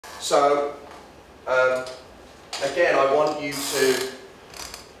So, again, I want you to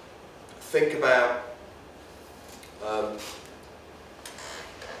think about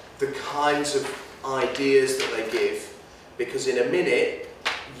the kinds of ideas that they give, because in a minute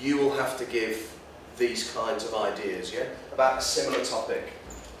you will have to give these kinds of ideas, yeah, about a similar topic.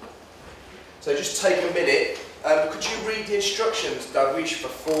 So just take a minute. Could you read the instructions, Darwish, for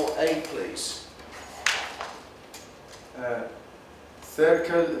 4A, please?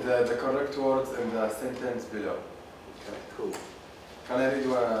 Circle the correct words in the sentence below. Okay, cool. Can I read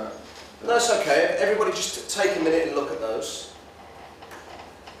one? That's okay. Everybody just take a minute and look at those.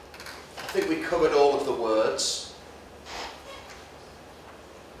 I think we covered all of the words.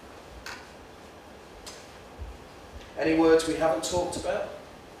 Any words we haven't talked about?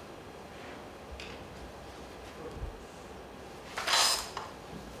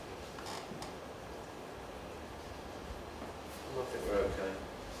 I think we're okay.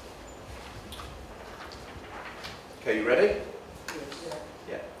 Okay, you ready?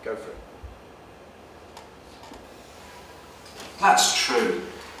 Yeah, go for it. That's true.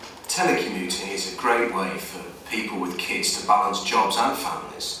 Telecommuting is a great way for people with kids to balance jobs and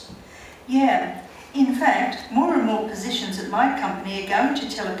families. Yeah, in fact, more and more positions at my company are going to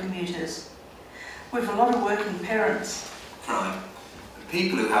telecommuters. We've a lot of working parents. Right. And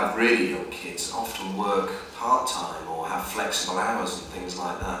people who have really young kids often work part-time or have flexible hours and things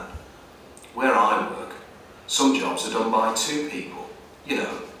like that. Where I work, some jobs are done by 2 people. You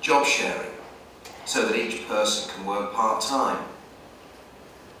know, job sharing, so that each person can work part-time.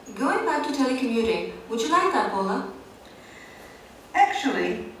 Going back to telecommuting, would you like that, Paula?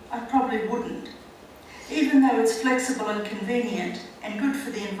 Actually, I probably wouldn't. Even though it's flexible and convenient and good for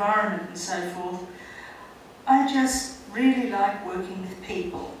the environment and so forth, I just really like working with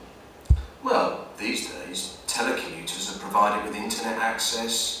people. Well, these days, telecommuters are provided with internet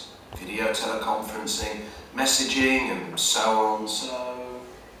access, video teleconferencing, messaging and so on, so...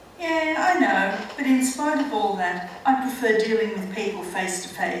 Yeah, I know, but in spite of all that, I prefer dealing with people face to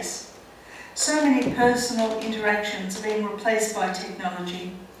face. So many personal interactions are being replaced by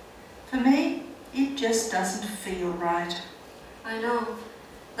technology. For me, it just doesn't feel right. I know.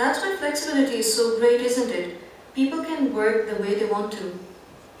 That's why flexibility is so great, isn't it? People can work the way they want to.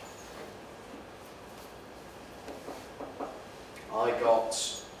 I got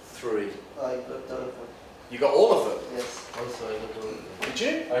 3. I got all of them. You got all of them? Yes. Also, I got all of them. Did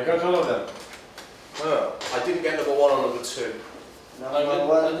you? I got all of them. Oh, I didn't get number 1 or number 2. Number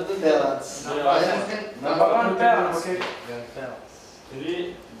 1, parents. Number 1, parents. Okay. Then parents.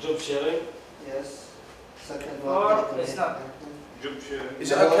 3, job sharing. Yes. Second 4, one. it's not. Job sharing.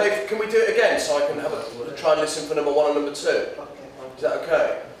 Is it okay? Can we do it again so I can have a try and listen for number 1 and number 2? Okay. Is that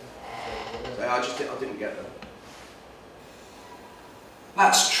okay? I didn't get them.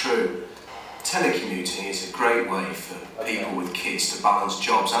 That's true. Telecommuting is a great way for people with kids to balance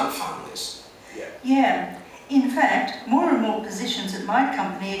jobs and families. Yeah. Yeah, in fact, more and more positions at my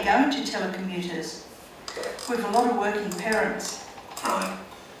company are going to telecommuters. We've a lot of working parents. Right.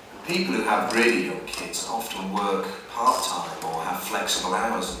 People who have really young kids often work part-time or have flexible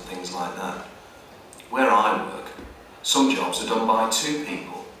hours and things like that. Where I work, some jobs are done by 2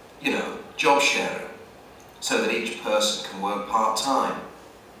 people. You know, job sharing, so that each person can work part-time.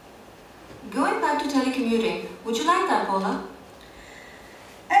 Going back to telecommuting, would you like that, Paula?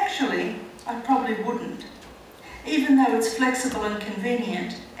 Actually, I probably wouldn't. Even though it's flexible and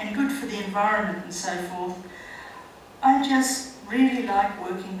convenient and good for the environment and so forth, I just really like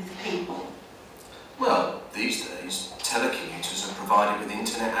working with people. Well, these days, telecommuters are provided with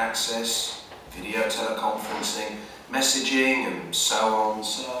internet access, video teleconferencing, messaging and so on,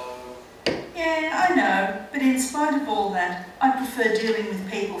 so... Yeah, I know, but in spite of all that, I prefer dealing with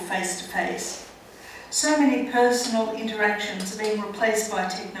people face to face. So many personal interactions are being replaced by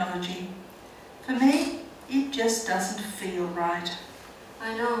technology. For me, it just doesn't feel right.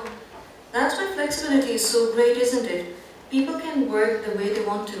 I know. That's why flexibility is so great, isn't it? People can work the way they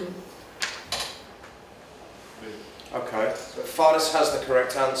want to. Okay. So Faris has the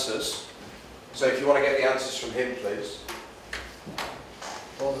correct answers. So if you want to get the answers from him, please.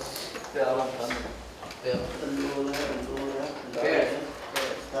 Parents. الأولى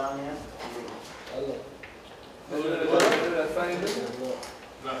الثانية لا fine. الأولى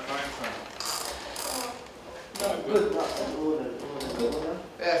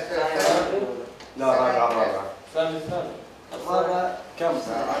No. ثاني. مرة كم؟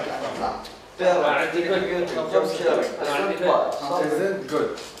 عندي job sharing. Isn't good.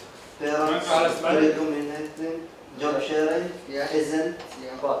 parents telecommunicating job sharing isn't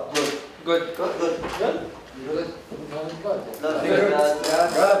good. Good. Good. لا Good.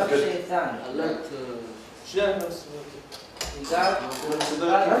 لا Good. شيء ثاني alert شنو flexibility؟ قاعد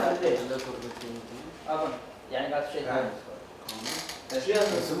flexibility أظن يعني قاعد شيء ثاني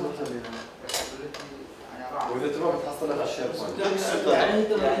واذا تبغى تحصل لك الشيء يعني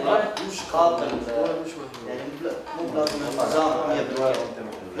مش قابل يعني مو لازم النظام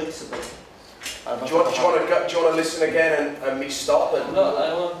 100% flexible. Do you want to listen again and me stop? And, No,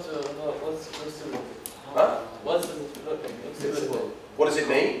 I want to know what's flexibility. Huh? What's flexibility? what does it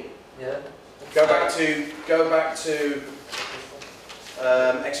mean? Yeah. Go back to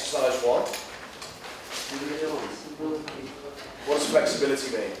exercise 1. What does flexibility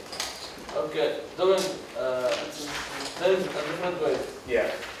mean? Okay, doing there is a different way. Yeah.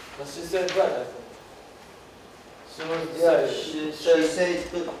 But she said right, I think. She was Yeah, decided. she said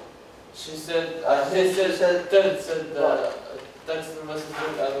good. She said, he said, text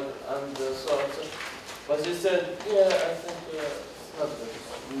messaging and so on. So. But she said, yeah, I think it's not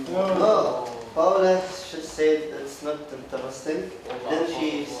good. No, Paula she said it's not interesting. Then she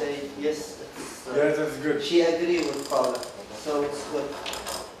said yes, it's. Yeah, that's good. She agreed with Paula, so it's good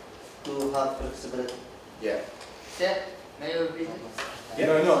to have flexibility. Yeah.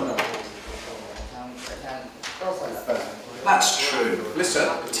 No. That's true. Listen.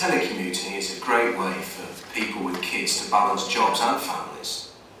 Telecommuting is a great way for people with kids to balance jobs and families.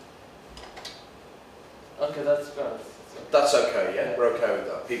 Okay, that's good. That's okay, yeah? We're okay with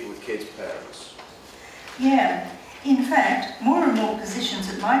that. People with kids, parents. Yeah, in fact, more and more positions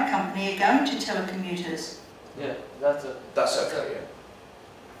at my company are going to telecommuters. Yeah, that's it. That's okay, yeah?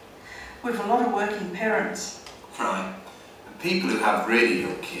 We've a lot of working parents. Right. And people who have really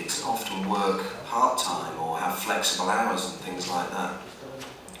young kids often work part-time or have flexible hours and things like that.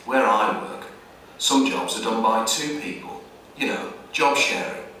 Where I work, some jobs are done by 2 people. You know, job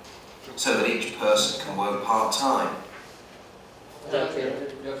sharing, so that each person can work part-time. Okay.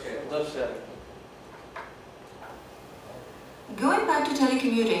 That's sharing. Going back to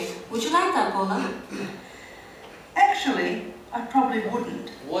telecommuting, would you like that, Paula? Actually, I probably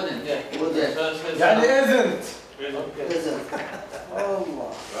wouldn't. wouldn't Yeah. Wouldn't. يعني isn't. Okay. Isn't.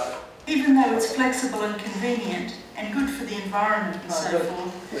 Allah. Even though it's flexible and convenient and good for the environment and so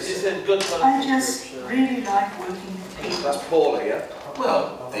forth, She said good for I just really like working with people. That's Paula, yeah?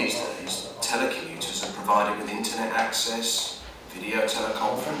 Well, these days, telecommuters are provided with internet access, video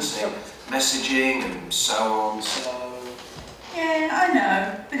teleconferencing, messaging and so on. Yeah, I know,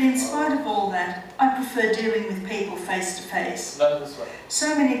 but in spite of all that, I prefer dealing with people face to face. Not this one. So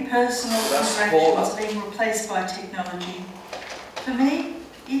many personal That's interactions Paula. being replaced by technology. For me,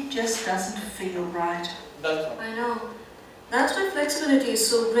 it just doesn't feel right. That one. I know. That's why flexibility is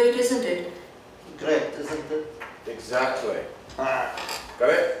so great, isn't it? Great, isn't it? Exactly. Got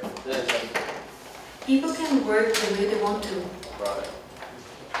it? People can work the way they want to. Right.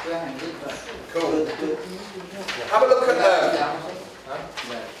 Good, Cool. good. Have a look at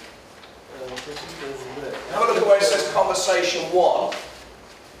have a look at where it says conversation 1.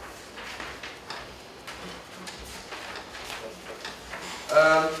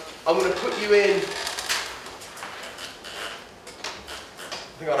 I'm going to put you in. I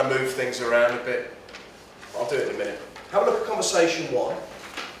think I'm going to move things around a bit. I'll do it in a minute. Have a look at conversation 1.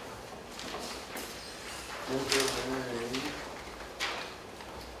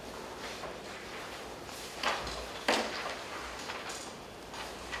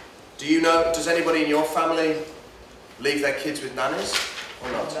 Do you know, does anybody in your family leave their kids with nannies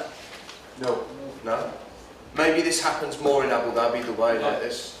or not? No. No? Maybe this happens more in Abu Dhabi, the way like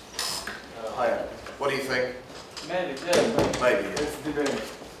this. Hiya. What do you think? Maybe, yeah. Maybe, yeah. It's depending.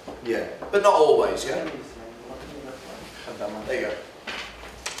 Yeah. But not always, yeah? There you go.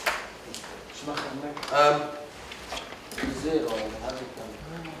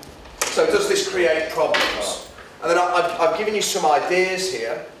 So does this create problems? And then I've given you some ideas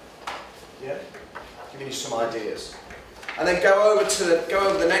here. Yeah? Giving you some ideas. And then go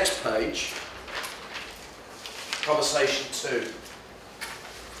over the next page. Conversation 2.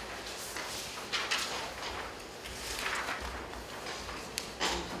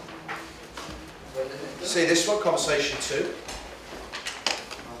 See this one, conversation 2.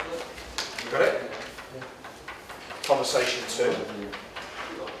 Got it? Conversation 2.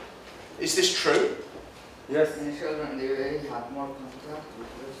 Is this true? Yes. I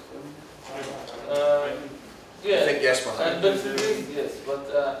Yeah. think yes, And Mohammed. basically, yes, but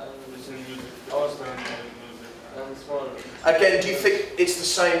and small. Again, do you think it's the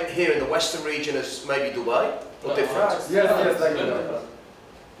same here in the Western region as maybe Dubai? Or different? Yes, like Very that. different.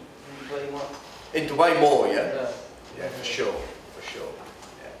 In Dubai more, yeah? Yeah. Yeah, for sure. For sure.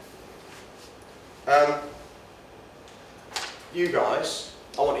 Yeah. you guys,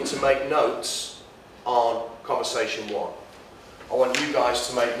 I want you to make notes on conversation 1. I want you guys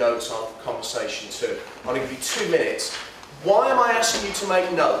to make notes on conversation 2. I'm going to give you 2 minutes. Why am I asking you to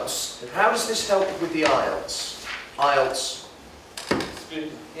make notes? How does this help with the IELTS? IELTS.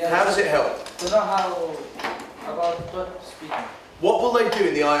 Speaking. How does it help? To know how about what speaking. What will they do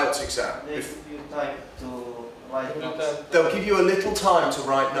in the IELTS exam? They give you time to write notes. They'll give you a little time to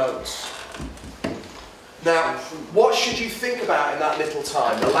write notes. Now, what should you think about in that little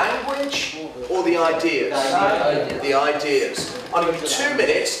time? The language or the ideas? The ideas. I'm going to give you 2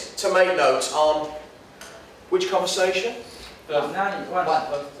 minutes to make notes on which conversation?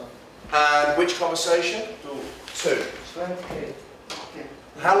 And which conversation? 2.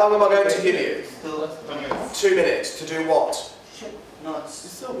 How long am I going to give you? 2 minutes. To do what?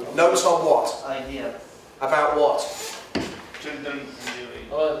 Notes. Notes on what? Ideas. About what? Children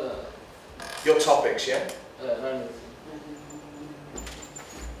Your topics, yeah?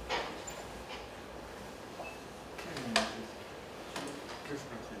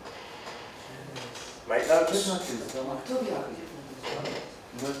 Make notes.